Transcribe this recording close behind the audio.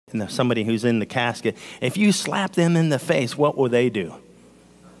and somebody who's in the casket, if you slap them in the face, what will they do?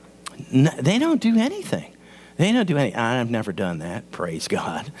 No, they don't do anything. They don't do any. I've never done that, praise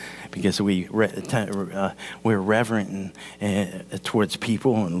God, because we're reverent towards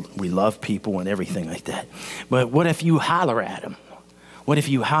people, and we love people and everything like that. But what if you holler at them? What if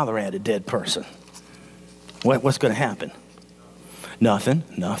you holler at a dead person? What's going to happen? Nothing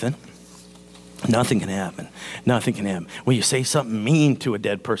can happen. Nothing can happen. When you say something mean to a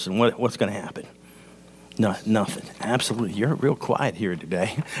dead person, what's going to happen? No, nothing. Absolutely. You're real quiet here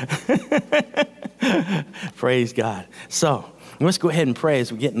today. Praise God. So let's go ahead and pray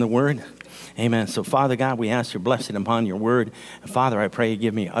as we get in the Word. Amen. So, Father God, we ask your blessing upon your word. Father, I pray you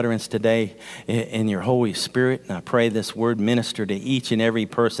give me utterance today in your Holy Spirit. And I pray this word minister to each and every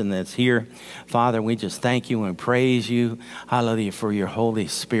person that's here. Father, we just thank you and praise you. Hallelujah for your Holy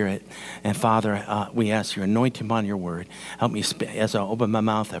Spirit. And Father, we ask your anointing upon your word. Help me as I open my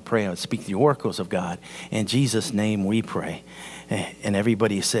mouth, I pray I would speak the oracles of God. In Jesus' name we pray. And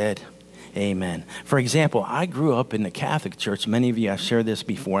everybody said, amen. For example, I grew up in the Catholic Church. Many of you, I've shared this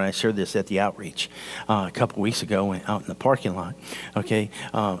before, and I shared this at the outreach a couple weeks ago out in the parking lot. Okay,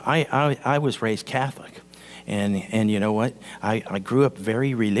 I was raised Catholic. And you know what? I grew up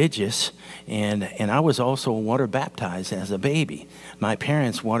very religious, and I was also water baptized as a baby. My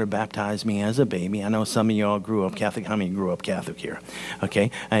parents water baptized me as a baby. I know some of y'all grew up Catholic. How many grew up Catholic here?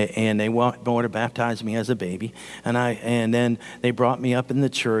 Okay, and they water baptized me as a baby, and then they brought me up in the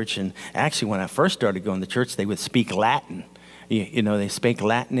church. And actually, when I first started going to church, they would speak Latin. You know, they speak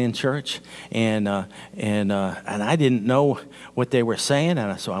Latin in church, and I didn't know what they were saying,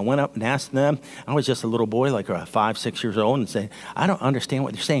 and so I went up and asked them. I was just a little boy, like 5, 6 years old, and said, "I don't understand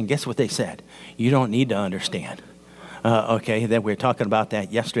what they're saying." Guess what they said? You don't need to understand. Okay, that we were talking about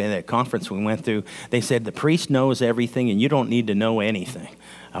that yesterday at that conference we went through. They said the priest knows everything, and you don't need to know anything.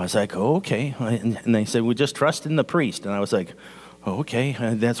 I was like, oh, okay, and they said, "We just trust in the priest," and I was like, okay,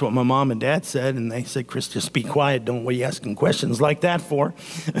 that's what my mom and dad said. And they said, "Chris, just be quiet. Don't be asking questions like that for."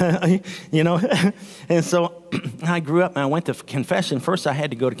 You know? And so I grew up and I went to confession. First, I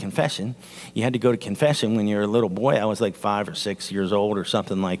had to go to confession. You had to go to confession when you're a little boy. I was like 5 or 6 years old or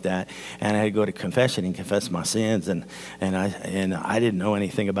something like that. And I had to go to confession and confess my sins. And I didn't know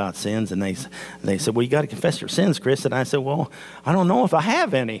anything about sins. And they said, "Well, you got to confess your sins, Chris." And I said, "Well, I don't know if I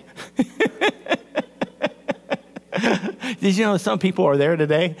have any." Did you know some people are there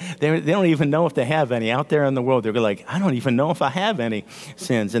today? They don't even know if they have any out there in the world. They're like, "I don't even know if I have any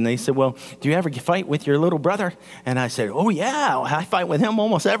sins." And they said, "Well, do you ever fight with your little brother?" And I said, "Oh yeah, I fight with him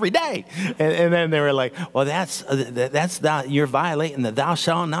almost every day." And then they were like, "Well, that's not, you're violating the 'thou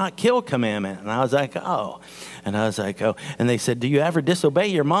shalt not kill' commandment." And I was like, "Oh." And I was like, "Oh." And they said, "Do you ever disobey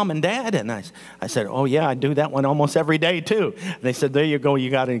your mom and dad?" And I said, "Oh yeah, I do that one almost every day too." And they said, "There you go, you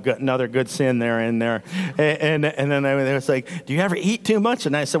got another good sin there in there." And then they was like, "Do you ever eat too much?"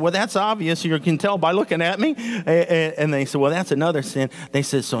 And I said, "Well, that's obvious. You can tell by looking at me." And they said, "Well, that's another sin." They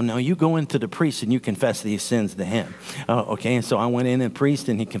said, "So now you go into the priest and you confess these sins to him." Okay, and so I went in and priest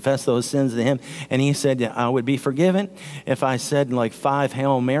and he confessed those sins to him. And he said I would be forgiven if I said like 5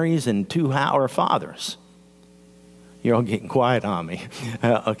 Hail Marys and 2 Our Fathers. You're all getting quiet on me.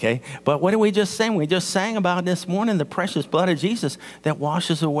 Okay, but what did we just sing? We just sang about this morning the precious blood of Jesus that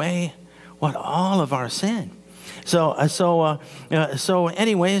washes away all of our sin. So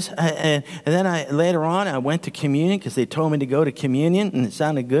anyways, and then later on I went to communion because they told me to go to communion, and it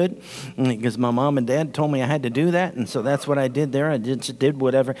sounded good because my mom and dad told me I had to do that, and so that's what I did there. I just did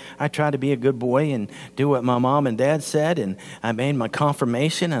whatever. I tried to be a good boy and do what my mom and dad said, and I made my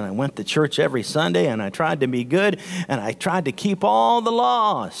confirmation, and I went to church every Sunday, and I tried to be good, and I tried to keep all the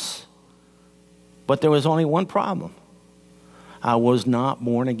laws. But there was only one problem. I was not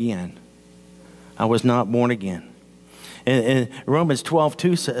born again. I was not born again. In Romans 12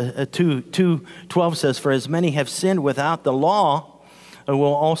 says, "For as many have sinned without the law,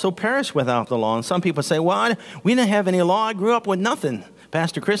 will also perish without the law." And some people say, "Well, we didn't have any law. I grew up with nothing.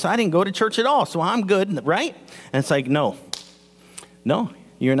 Pastor Chris, I didn't go to church at all, so I'm good, right?" And it's like, no,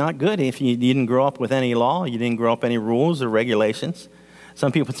 you're not good if you didn't grow up with any law. You didn't grow up any rules or regulations.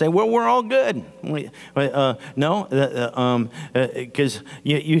 Some people say, "Well, we're all good." No, because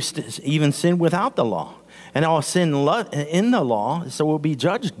you even sin without the law. And all sin in the law, so we'll be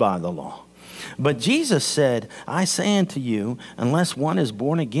judged by the law. But Jesus said, "I say unto you, unless one is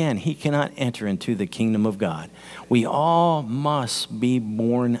born again, he cannot enter into the kingdom of God." We all must be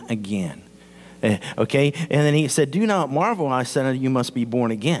born again. Okay? And then he said, "Do not marvel, I said unto you, must be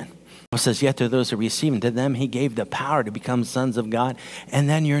born again." It says, "Yet to those who receive him, to them he gave the power to become sons of God." And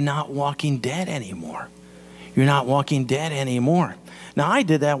then you're not walking dead anymore. You're not walking dead anymore. Now, I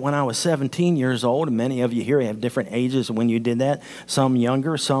did that when I was 17 years old, and many of you here have different ages when you did that. Some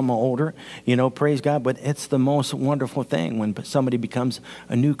younger, some older, praise God. But it's the most wonderful thing when somebody becomes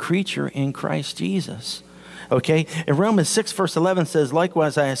a new creature in Christ Jesus. Okay, in Romans 6, verse 11 says,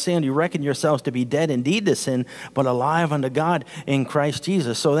 likewise, I say unto you, reckon yourselves to be dead indeed to sin, but alive unto God in Christ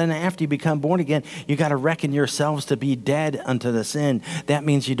Jesus. So then after you become born again, you got to reckon yourselves to be dead unto the sin. That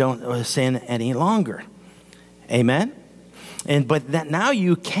means you don't sin any longer. Amen? But that now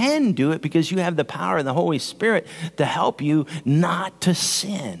you can do it because you have the power of the Holy Spirit to help you not to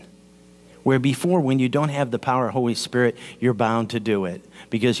sin. Where before, when you don't have the power of the Holy Spirit, you're bound to do it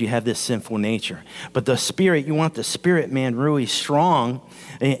because you have this sinful nature. But the Spirit, you want the Spirit, man, really strong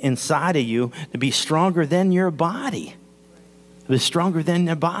inside of you to be stronger than your body. Is stronger than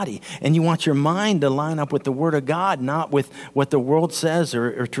their body. And you want your mind to line up with the Word of God, not with what the world says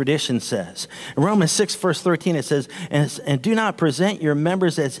or tradition says. In Romans 6, verse 13, it says, and do not present your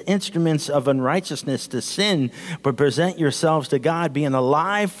members as instruments of unrighteousness to sin, but present yourselves to God, being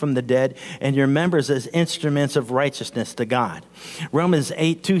alive from the dead, and your members as instruments of righteousness to God. Romans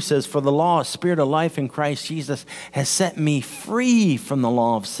 8:2 says, for the law, spirit of life in Christ Jesus, has set me free from the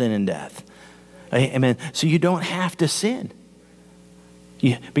law of sin and death. Amen. So you don't have to sin.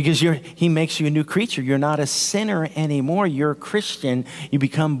 Because he makes you a new creature. You're not a sinner anymore. You're a Christian. You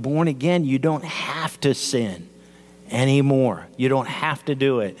become born again. You don't have to sin anymore. You don't have to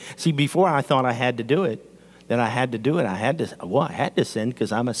do it. See, before I thought I had to do it, that I had to do it. I had to sin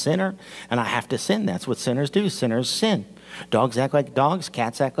because I'm a sinner and I have to sin. That's what sinners do. Sinners sin. Dogs act like dogs.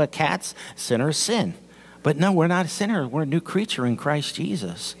 Cats act like cats. Sinners sin. But no, we're not a sinner. We're a new creature in Christ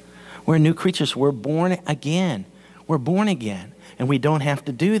Jesus. We're new creatures. We're born again. We're born again. And we don't have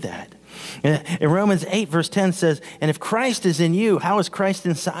to do that. In Romans 8, verse 10 says, and if Christ is in you, how is Christ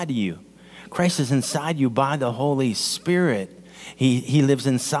inside of you? Christ is inside you by the Holy Spirit. He lives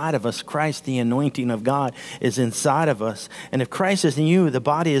inside of us. Christ, the anointing of God, is inside of us. And if Christ is in you, the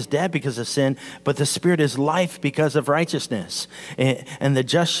body is dead because of sin, but the Spirit is life because of righteousness. And the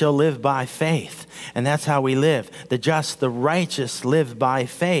just shall live by faith. And that's how we live. The just, the righteous live by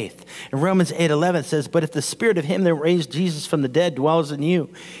faith. In Romans 8:11 says, but if the Spirit of him that raised Jesus from the dead dwells in you,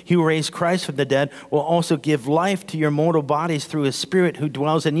 he who raised Christ from the dead will also give life to your mortal bodies through his Spirit who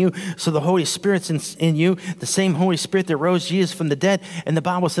dwells in you. So the Holy Spirit's in you, the same Holy Spirit that rose Jesus from the dead. And the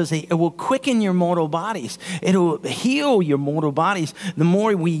Bible says it will quicken your mortal bodies. It will heal your mortal bodies the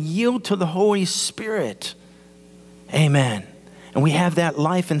more we yield to the Holy Spirit. Amen. And we have that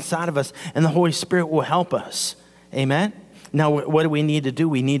life inside of us, and the Holy Spirit will help us. Amen. Now, what do we need to do?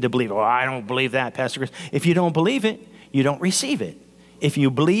 We need to believe. Oh, I don't believe that, Pastor Chris. If you don't believe it, you don't receive it. If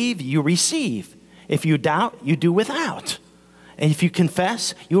you believe, you receive. If you doubt, you do without. And if you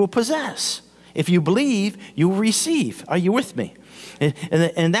confess, you will possess. If you believe, you will receive. Are you with me?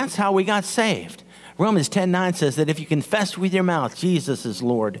 And that's how we got saved. Romans 10:9 says that if you confess with your mouth Jesus is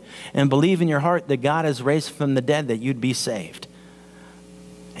Lord and believe in your heart that God has raised from the dead, that you'd be saved.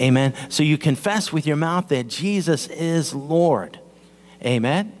 Amen. So you confess with your mouth that Jesus is Lord.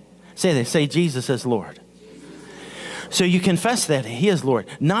 Amen. Say that. Say Jesus is Lord. So you confess that he is Lord.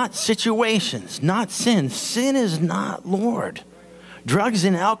 Not situations, not sin. Sin is not Lord. Drugs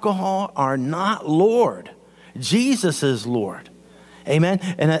and alcohol are not Lord. Jesus is Lord. Amen.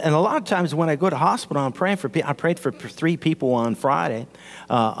 And a lot of times when I go to hospital, I'm praying for people. I prayed for 3 people on Friday.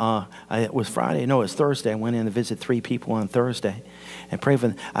 It was Friday. No, it was Thursday. I went in to visit 3 people on Thursday and pray for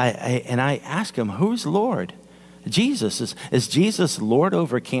them. And I asked them, who's Lord? Jesus. Is Jesus Lord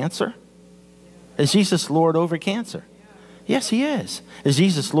over cancer? Is Jesus Lord over cancer? Yes, he is. Is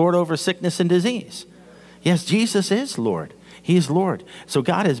Jesus Lord over sickness and disease? Yes, Jesus is Lord. He is Lord. So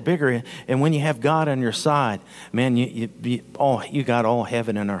God is bigger. And when you have God on your side, man, you got all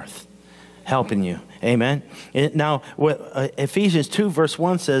heaven and earth helping you. Amen. Now, Ephesians 2 verse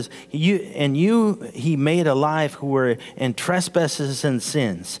 1 says, he made alive who were in trespasses and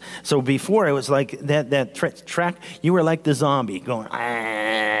sins. So before it was like that track, you were like the zombie going,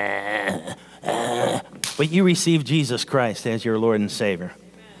 but you received Jesus Christ as your Lord and Savior.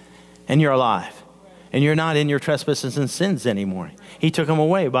 And you're alive. And you're not in your trespasses and sins anymore. He took them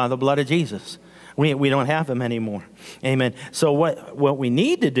away by the blood of Jesus. We don't have them anymore. Amen. So what we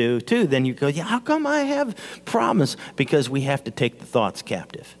need to do too, then you go, yeah, how come I have problems? Because we have to take the thoughts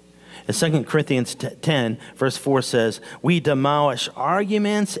captive. 2 Corinthians 10 verse 4 says, we demolish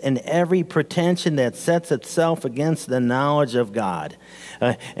arguments and every pretension that sets itself against the knowledge of God.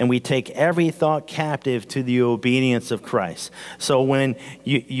 And we take every thought captive to the obedience of Christ. So when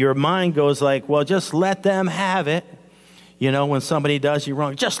your mind goes like, well, just let them have it. When somebody does you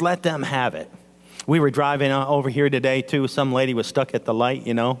wrong, just let them have it. We were driving over here today too. Some lady was stuck at the light,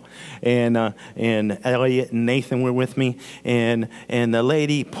 you know, and Elliot and Nathan were with me, and the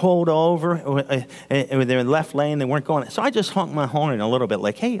lady pulled over with their left lane. They weren't going. So I just honked my horn a little bit,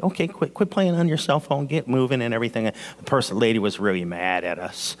 like, "Hey, okay, quit playing on your cell phone, get moving and everything." The lady was really mad at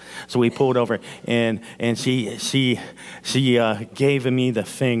us, so we pulled over, and she gave me the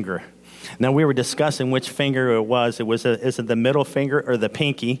finger. Now, we were discussing which finger it was. Is it the middle finger or the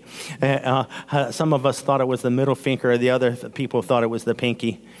pinky? Some of us thought it was the middle finger, or the other people thought it was the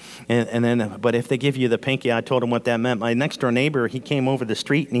pinky. But if they give you the pinky, I told him what that meant. My next door neighbor, he came over the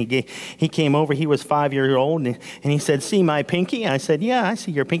street, and he came over. He was 5 years old, and he said, "See my pinky?" I said, "Yeah, I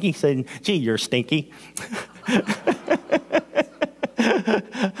see your pinky." He said, "Gee, you're stinky."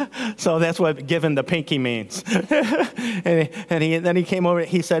 So that's what giving the pinky means. Then he came over.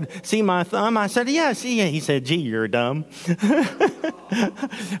 He said, "See my thumb?" I said, "Yeah, see ya." He said, "Gee, you're dumb,"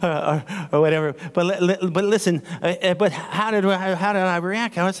 or whatever. But listen. But how did I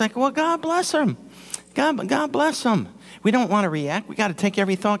react? I was like, "Well, God bless him. God bless him." We don't want to react. We got to take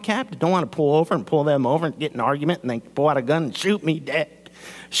every thought captive. Don't want to pull over and pull them over and get in an argument and then pull out a gun and shoot me dead.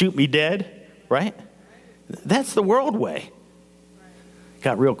 Shoot me dead, right? That's the world way.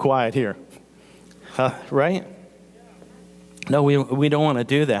 Got real quiet here, right? No, we don't want to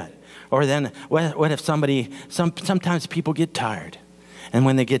do that. Or then, what if sometimes people get tired. And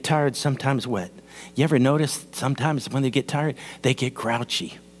when they get tired, sometimes what? You ever notice sometimes when they get tired, they get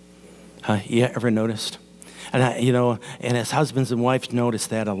grouchy? You ever noticed? And and as husbands and wives notice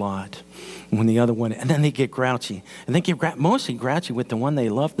that a lot. When the other one, and then they get grouchy. And they get mostly grouchy with the one they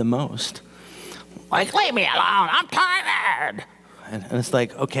love the most. Like, leave me alone, I'm tired. And it's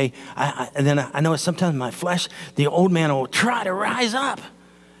like, okay, and then I know sometimes my flesh, the old man will try to rise up.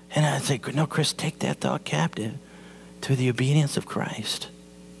 And I say, "No, Chris, take that thought captive to the obedience of Christ.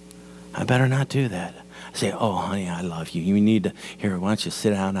 I better not do that." I say, "Oh, honey, I love you. You need to, here, why don't you sit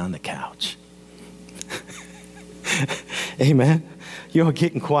down on the couch?" Amen. You're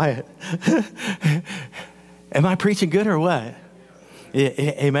getting quiet. Am I preaching good or what?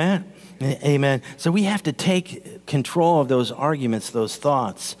 Amen. Amen. So we have to take control of those arguments, those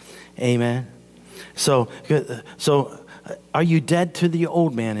thoughts. Amen. So are you dead to the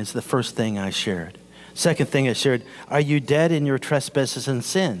old man is the first thing I shared. Second thing I shared, are you dead in your trespasses and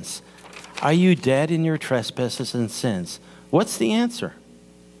sins? Are you dead in your trespasses and sins? What's the answer?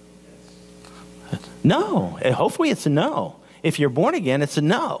 No. Hopefully it's a no. If you're born again, it's a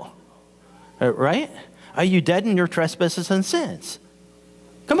no. Right? Are you dead in your trespasses and sins?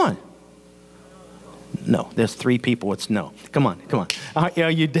 Come on. No, there's 3 people. It's no. Come on. Are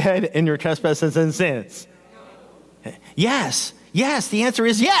you dead in your trespasses and sins? Yes. The answer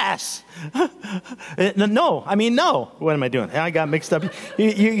is yes. No. What am I doing? I got mixed up.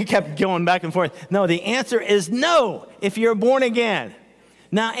 You kept going back and forth. No, the answer is no if you're born again.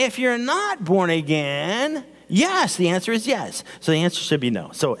 Now, if you're not born again, yes, the answer is yes. So the answer should be no.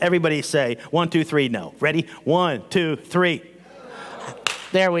 So everybody say 1, 2, 3, no. Ready? 1, 2, 3.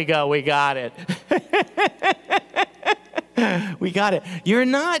 There we go. We got it. We got it. You're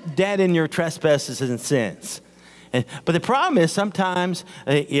not dead in your trespasses and sins. But the problem is sometimes,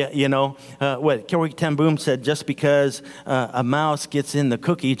 what Corrie ten Boom said, just because a mouse gets in the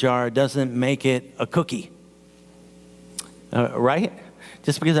cookie jar doesn't make it a cookie. Right?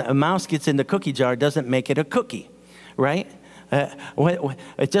 Just because a mouse gets in the cookie jar doesn't make it a cookie. Right?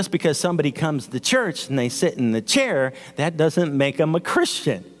 Just because somebody comes to church and they sit in the chair, that doesn't make them a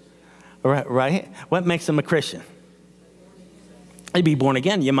Christian. Right? What makes them a Christian? They'd be born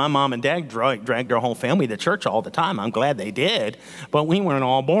again. My mom and dad dragged their whole family to church all the time. I'm glad they did. But we weren't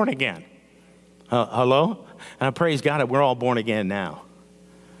all born again. Hello? Praise God, we're all born again now.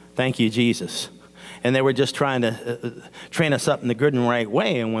 Thank you, Jesus. And they were just trying to train us up in the good and right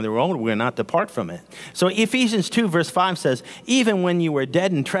way. And when they were older, we were not to depart from it. So Ephesians 2, verse 5 says, even when you were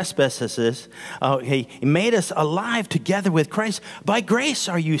dead in trespasses, he made us alive together with Christ. By grace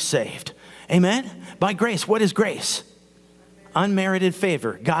are you saved. Amen? By grace. What is grace? Unmerited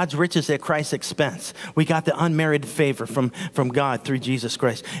favor, God's riches at Christ's expense. We got the unmerited favor from God through Jesus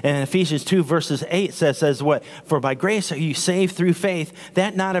Christ. And Ephesians 2 verses 8 says what? For by grace are you saved through faith,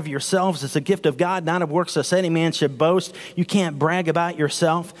 that not of yourselves is a gift of God, not of works lest any man should boast. You can't brag about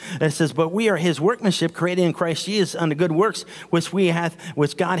yourself. It says, but we are his workmanship created in Christ Jesus unto good works, which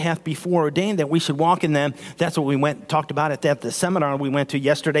God hath before ordained that we should walk in them. That's what we talked about at the seminar we went to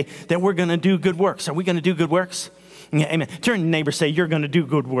yesterday, that we're going to do good works. Are we going to do good works? Yeah, amen. Turn to your neighbor and say, you're going to do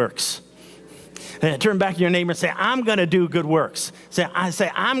good works. Turn back to your neighbor and say, I'm going to do good works.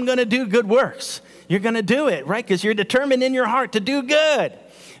 I'm going to do good works. You're going to do it, right? Because you're determined in your heart to do good.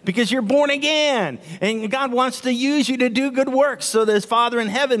 Because you're born again. And God wants to use you to do good works so that his Father in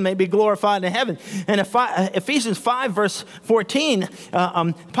heaven may be glorified in heaven. And Ephesians 5, verse 14,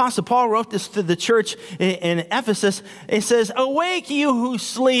 Apostle Paul wrote this to the church in Ephesus. It says, awake you who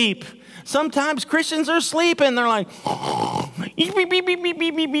sleep. Sometimes Christians are sleeping. They're like, beep, beep, beep, beep, beep,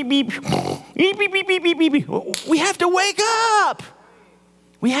 beep, beep, beep, beep. Beep, beep, beep, beep, beep, beep, beep. We have to wake up.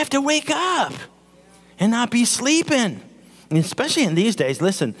 We have to wake up and not be sleeping. And especially in these days,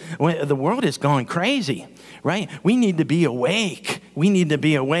 listen, when the world is going crazy, right? We need to be awake. We need to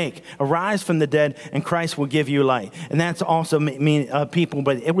be awake. Arise from the dead, and Christ will give you light. And that's also people,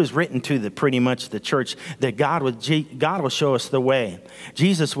 but it was written to pretty much the church that God will show us the way.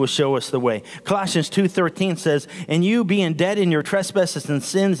 Jesus will show us the way. Colossians 2:13 says, and you being dead in your trespasses and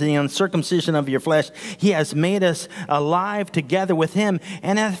sins and the uncircumcision of your flesh, he has made us alive together with him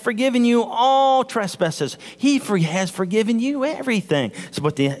and hath forgiven you all trespasses. He has forgiven you everything. So,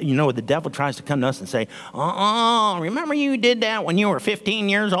 but the devil tries to come to us and say, remember you did that when you were 15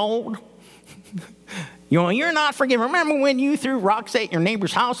 years old? You're not forgiven. Remember when you threw rocks at your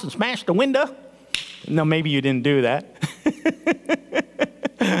neighbor's house and smashed the window? No, maybe you didn't do that.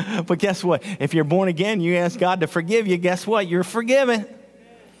 But guess what? If you're born again, you ask God to forgive you, guess what? You're forgiven.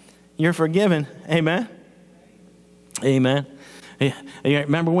 You're forgiven. Amen. Amen. You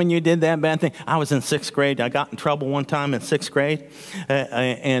remember when you did that bad thing? I was in 6th grade. I got in trouble one time in 6th grade.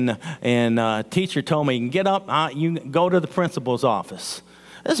 And teacher told me, get up, you go to the principal's office.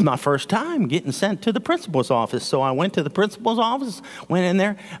 This is my first time getting sent to the principal's office. So I went to the principal's office, went in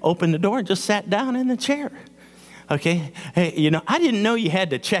there, opened the door, and just sat down in the chair. Okay, hey, I didn't know you had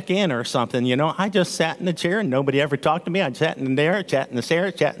to check in or something, I just sat in the chair and nobody ever talked to me. I sat in there, chatting the chair,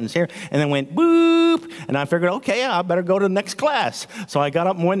 and then went boop, and I figured, okay, I better go to the next class. So I got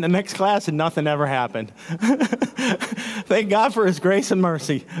up and went to the next class and nothing ever happened. Thank God for his grace and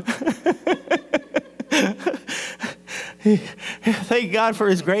mercy. Thank God for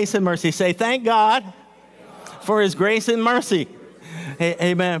his grace and mercy. Say, thank God for his grace and mercy.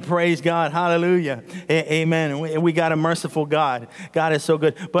 Amen. Praise God. Hallelujah. Amen. We got a merciful God. God is so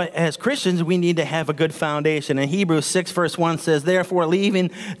good. But as Christians, we need to have a good foundation. And Hebrews 6 verse 1 says, therefore,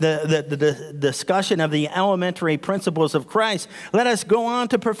 leaving the discussion of the elementary principles of Christ, let us go on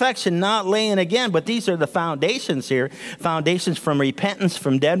to perfection, not laying again. But these are the foundations here. Foundations from repentance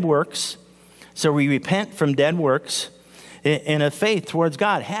from dead works. So we repent from dead works and a faith towards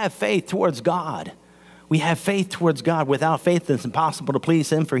God. Have faith towards God. We have faith towards God. Without faith, it's impossible to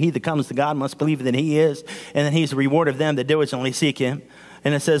please him. For he that comes to God must believe that he is, and that he's the reward of them that diligently seek him.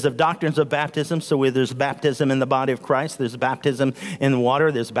 And it says of doctrines of baptism. So where there's baptism in the body of Christ, there's baptism in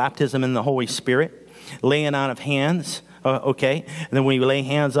water, there's baptism in the Holy Spirit, laying on of hands. Okay, and then we lay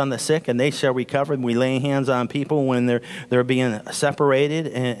hands on the sick and they shall recover. We lay hands on people when they're being separated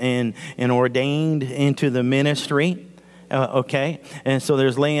and ordained into the ministry. Okay, and so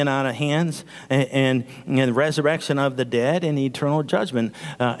there's laying on of hands and resurrection of the dead and eternal judgment.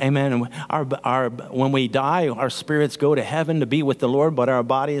 Amen. When we die, our spirits go to heaven to be with the Lord, but our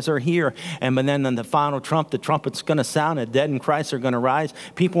bodies are here. But then on the final trump, the trumpet's going to sound, and dead in Christ are going to rise.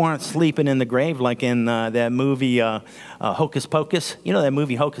 People aren't sleeping in the grave like in that movie Hocus Pocus. You know that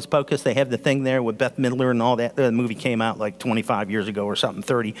movie Hocus Pocus? They have the thing there with Bette Midler and all that. The movie came out like 25 years ago or something,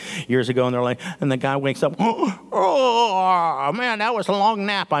 30 years ago, and they're like, and the guy wakes up, oh man, that was a long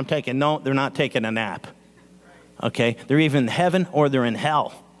nap I'm taking. No, they're not taking a nap. Okay, they're either in heaven or they're in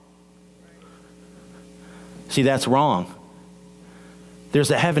hell. See, that's wrong.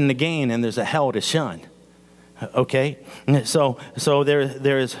 There's a heaven to gain and there's a hell to shun. Okay, so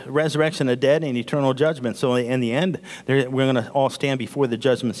there's resurrection of dead and eternal judgment. So in the end, we're going to all stand before the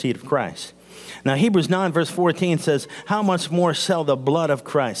judgment seat of Christ. Now Hebrews 9 verse 14 says, how much more shall the blood of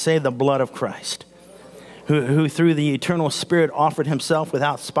Christ, say the blood of Christ, who through the eternal Spirit offered himself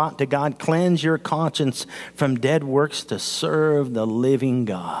without spot to God, cleanse your conscience from dead works to serve the living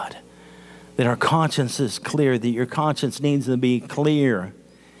God. That our conscience is clear, that your conscience needs to be clear.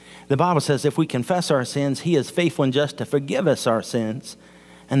 The Bible says if we confess our sins, he is faithful and just to forgive us our sins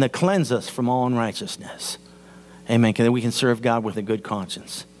and to cleanse us from all unrighteousness. Amen. That we can serve God with a good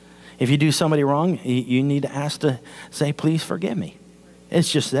conscience. If you do somebody wrong, you need to ask to say, please forgive me.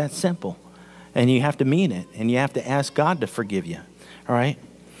 It's just that simple. And you have to mean it. And you have to ask God to forgive you. All right?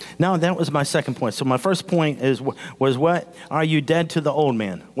 Now, that was my second point. So my first point was what? Are you dead to the old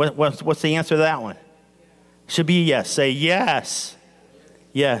man? What's the answer to that one? Should be yes. Say yes.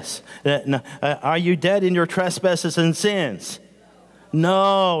 Yes. Are you dead in your trespasses and sins?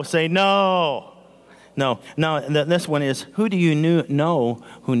 No. Say no. No. No. This one is, who do you know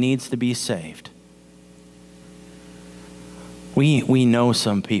who needs to be saved? We know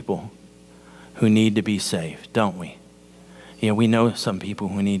some people who need to be saved, don't we? Yeah, we know some people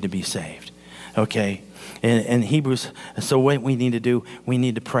who need to be saved. Okay? And Hebrews, so what we need to do, we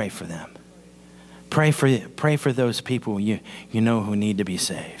need to pray for them. Pray for those people you know who need to be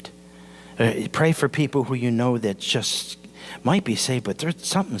saved. Pray for people who you know that just might be saved, but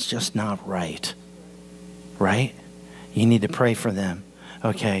something's just not right. Right? You need to pray for them.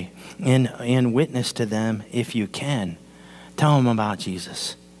 Okay? And witness to them if you can. Tell them about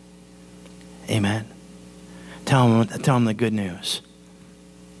Jesus. Amen. Tell them the good news.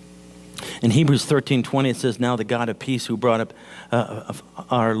 In Hebrews 13:20 it says, now the God of peace who brought up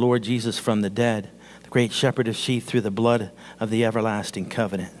our Lord Jesus from the dead, the great shepherd of sheep through the blood of the everlasting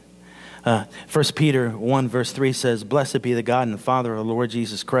covenant. 1 Peter 1 verse 3 says, blessed be the God and Father of the Lord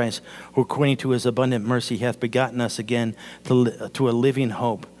Jesus Christ, who according to his abundant mercy hath begotten us again to a living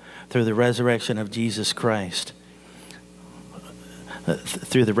hope through the resurrection of Jesus Christ.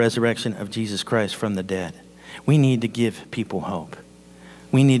 Through the resurrection of Jesus Christ from the dead. We need to give people hope.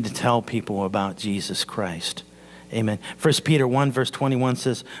 We need to tell people about Jesus Christ. Amen. 1 Peter 1 verse 21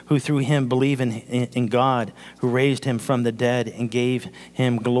 says, who through him believe in God, who raised him from the dead and gave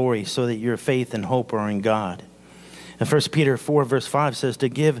him glory, so that your faith and hope are in God. And 1 Peter 4 verse 5 says, to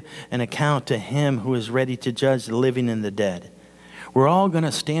give an account to him who is ready to judge the living and the dead. We're all going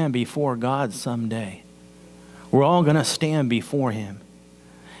to stand before God someday. We're all going to stand before him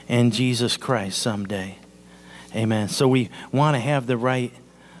and Jesus Christ someday. Amen. So we want to have the right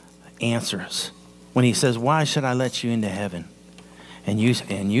answers. When he says, why should I let you into heaven? And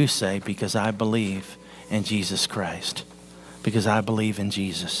you say, because I believe in Jesus Christ. Because I believe in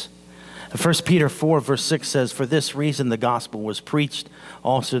Jesus. 1 Peter 4 verse 6 says, for this reason the gospel was preached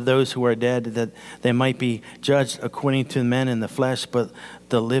also to those who are dead, that they might be judged according to men in the flesh, but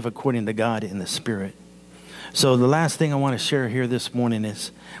to live according to God in the spirit. So the last thing I want to share here this morning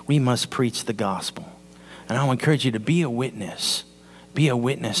is we must preach the gospel. And I will encourage you to be a witness. Be a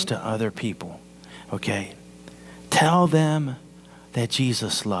witness to other people. Okay? Tell them that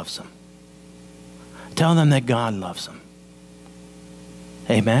Jesus loves them. Tell them that God loves them.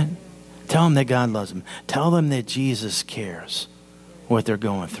 Amen? Tell them that God loves them. Tell them that Jesus cares what they're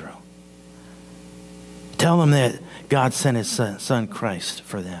going through. Tell them that God sent his son Christ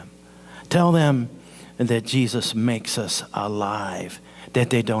for them. Tell them that Jesus makes us alive, that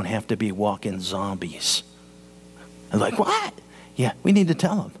they don't have to be walking zombies. I'm like, what? Yeah, we need to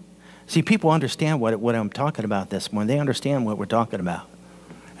tell them. See, people understand what I'm talking about this morning. They understand what we're talking about,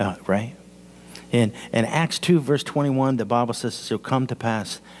 right? In Acts 2, verse 21, the Bible says, it shall come to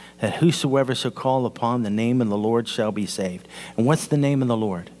pass that whosoever shall call upon the name of the Lord shall be saved. And what's the name of the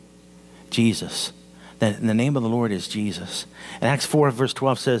Lord? Jesus. The name of the Lord is Jesus. And Acts 4 verse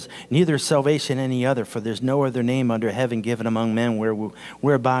 12 says, neither is salvation any other, for there's no other name under heaven given among men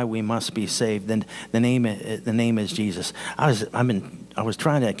whereby we must be saved. Then the name is Jesus. I was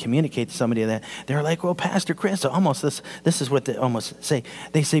trying to communicate to somebody that they're like, well, Pastor Chris, almost this is what they almost say.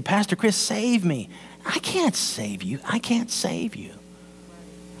 They say, Pastor Chris, save me. I can't save you. I can't save you.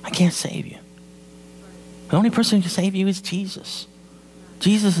 I can't save you. The only person who can save you is Jesus.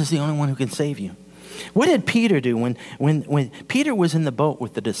 Jesus is the only one who can save you. What did Peter do when Peter was in the boat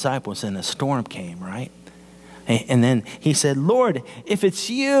with the disciples and a storm came, right? And then he said, Lord, if it's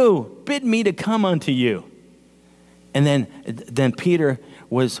you, bid me to come unto you. And then Peter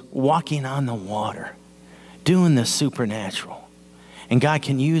was walking on the water, doing the supernatural. And God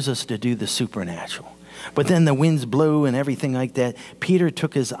can use us to do the supernatural. But then the winds blew and everything like that. Peter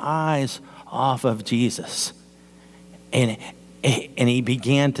took his eyes off of Jesus. And he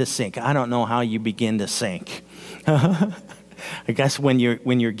began to sink. I don't know how you begin to sink. I guess when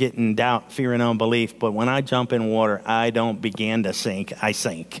you're getting doubt, fear, and unbelief. But when I jump in water, I don't begin to sink. I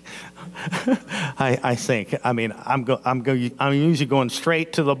sink. I sink. I mean, I'm usually going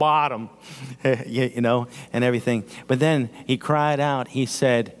straight to the bottom, you know, and everything. But then he cried out. He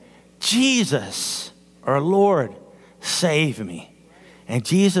said, Jesus, or Lord, save me. And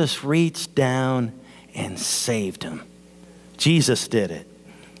Jesus reached down and saved him. Jesus did it.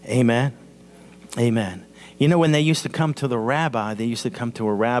 Amen. Amen. You know, when they used to come to a rabbi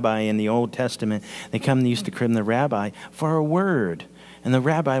in the Old Testament. They used to come to the rabbi for a word. And the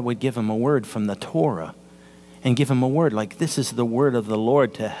rabbi would give them a word from the Torah. And give them a word like, this is the word of the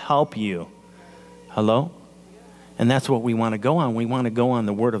Lord to help you. Hello? And that's what we want to go on. We want to go on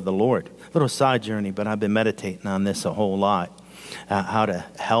the word of the Lord. A little side journey, but I've been meditating on this a whole lot. How to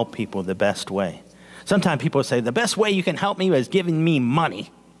help people the best way. Sometimes people say, the best way you can help me is giving me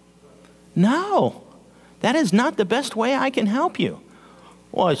money. No, that is not the best way I can help you.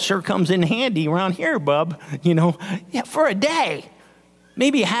 Well, it sure comes in handy around here, bub. You know, yeah, for a day,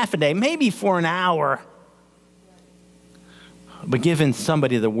 maybe half a day, maybe for an hour. But giving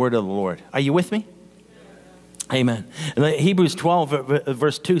somebody the word of the Lord. Are you with me? Amen. Hebrews 12,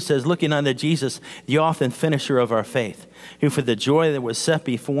 verse 2 says, looking unto Jesus, the author and finisher of our faith, who for the joy that was set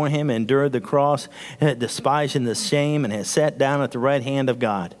before him endured the cross, despising the shame, and has sat down at the right hand of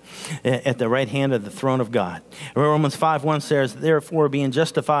God, at the right hand of the throne of God. Romans 5:1 says, therefore, being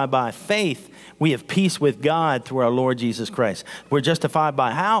justified by faith, we have peace with God through our Lord Jesus Christ. We're justified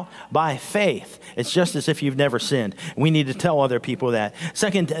by how? By faith. It's just as if you've never sinned. We need to tell other people that.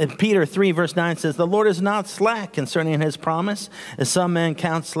 2 Peter 3, verse 9 says, the Lord is not slack concerning his promise, as some men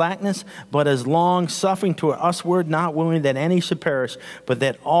count slackness, but is long-suffering to usward, not willing that any should perish, but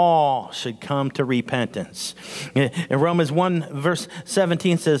that all should come to repentance. In Romans 1, verse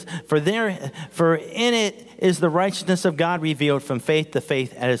 17 says, for in it is the righteousness of God revealed from faith to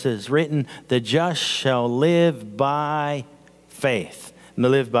faith, as is written, the just shall live by faith.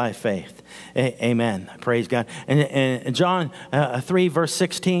 Live by faith. Amen. Praise God. And John 3, verse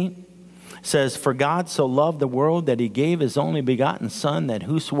 16 says, for God so loved the world that he gave his only begotten Son, that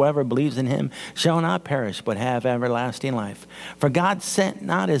whosoever believes in him shall not perish, but have everlasting life. For God sent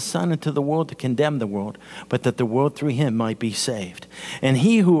not his Son into the world to condemn the world, but that the world through him might be saved. And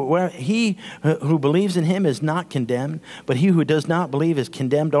he who believes in him is not condemned, but he who does not believe is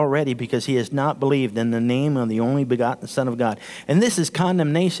condemned already, because he has not believed in the name of the only begotten Son of God. And this is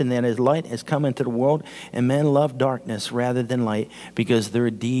condemnation, that his light has come into the world, and men love darkness rather than light, because their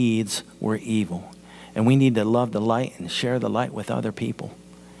deeds were evil. And we need to love the light and share the light with other people.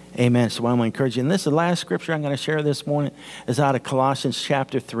 Amen. So I'm going to encourage you. And this is the last scripture I'm going to share this morning, is out of Colossians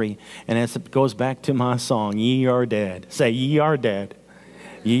chapter 3. And it goes back to my song, Ye Are Dead. Say, ye are dead.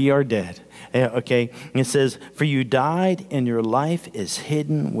 Ye are dead. Okay. It says, for you died, and your life is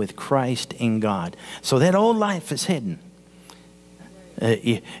hidden with Christ in God. So that old life is hidden.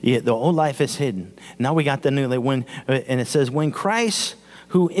 The old life is hidden. Now we got the new. And it says, when Christ,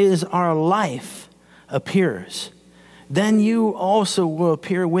 who is our life, appears, then you also will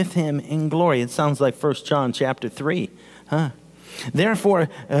appear with him in glory. It sounds like 1 John chapter 3. Therefore,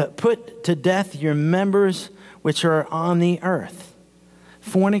 put to death your members which are on the earth.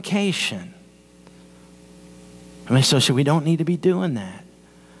 Fornication. So we don't need to be doing that,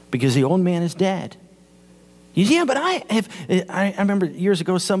 because the old man is dead. Yeah, but I remember years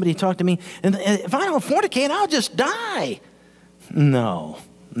ago somebody talked to me, and if I don't fornicate, I'll just die. No,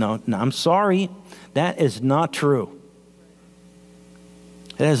 I'm sorry. That is not true.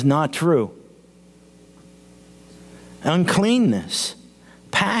 That is not true. Uncleanness,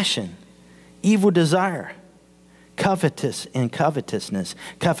 passion, evil desire, covetousness.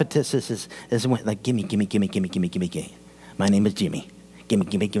 Covetousness is like, gimme. My name is Jimmy.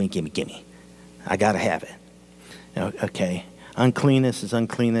 Gimme. I got to have it. Okay. Uncleanness is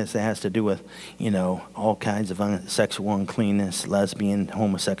uncleanness. It has to do with, all kinds of sexual uncleanness, lesbian,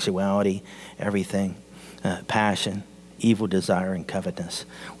 homosexuality, everything. Passion, evil desire, and covetousness,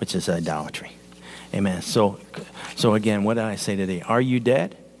 which is idolatry. Amen. So again, what did I say today? Are you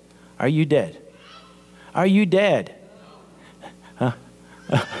dead? Are you dead? Are you dead? Huh?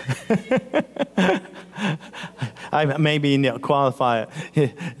 I maybe qualify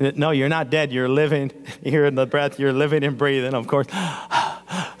it. No, you're not dead. You're living. You're in the breath. You're living and breathing, of course.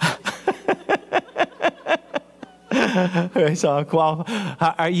 So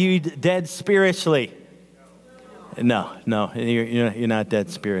are you dead spiritually? No, you're not dead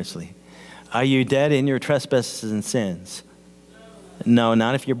spiritually. Are you dead in your trespasses and sins? No,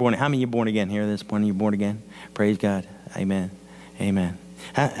 not if you're born. How many of you born again here this morning? You're born again? Praise God. Amen.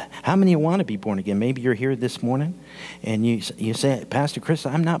 How many want to be born again? Maybe you're here this morning and you say, Pastor Chris,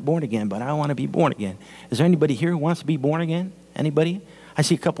 I'm not born again, but I want to be born again. Is there anybody here who wants to be born again? Anybody? I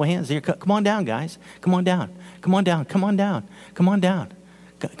see a couple of hands there. Come on down, guys. Come on down.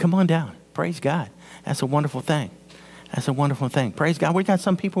 Praise God. That's a wonderful thing. Praise God. We got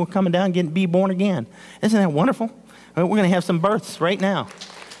some people coming down getting be born again. Isn't that wonderful? We're going to have some births right now.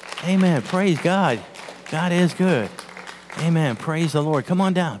 Amen. Praise God. God is good. Amen. Praise the Lord. Come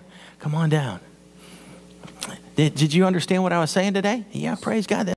on down. Did you understand what I was saying today? Yeah, praise God.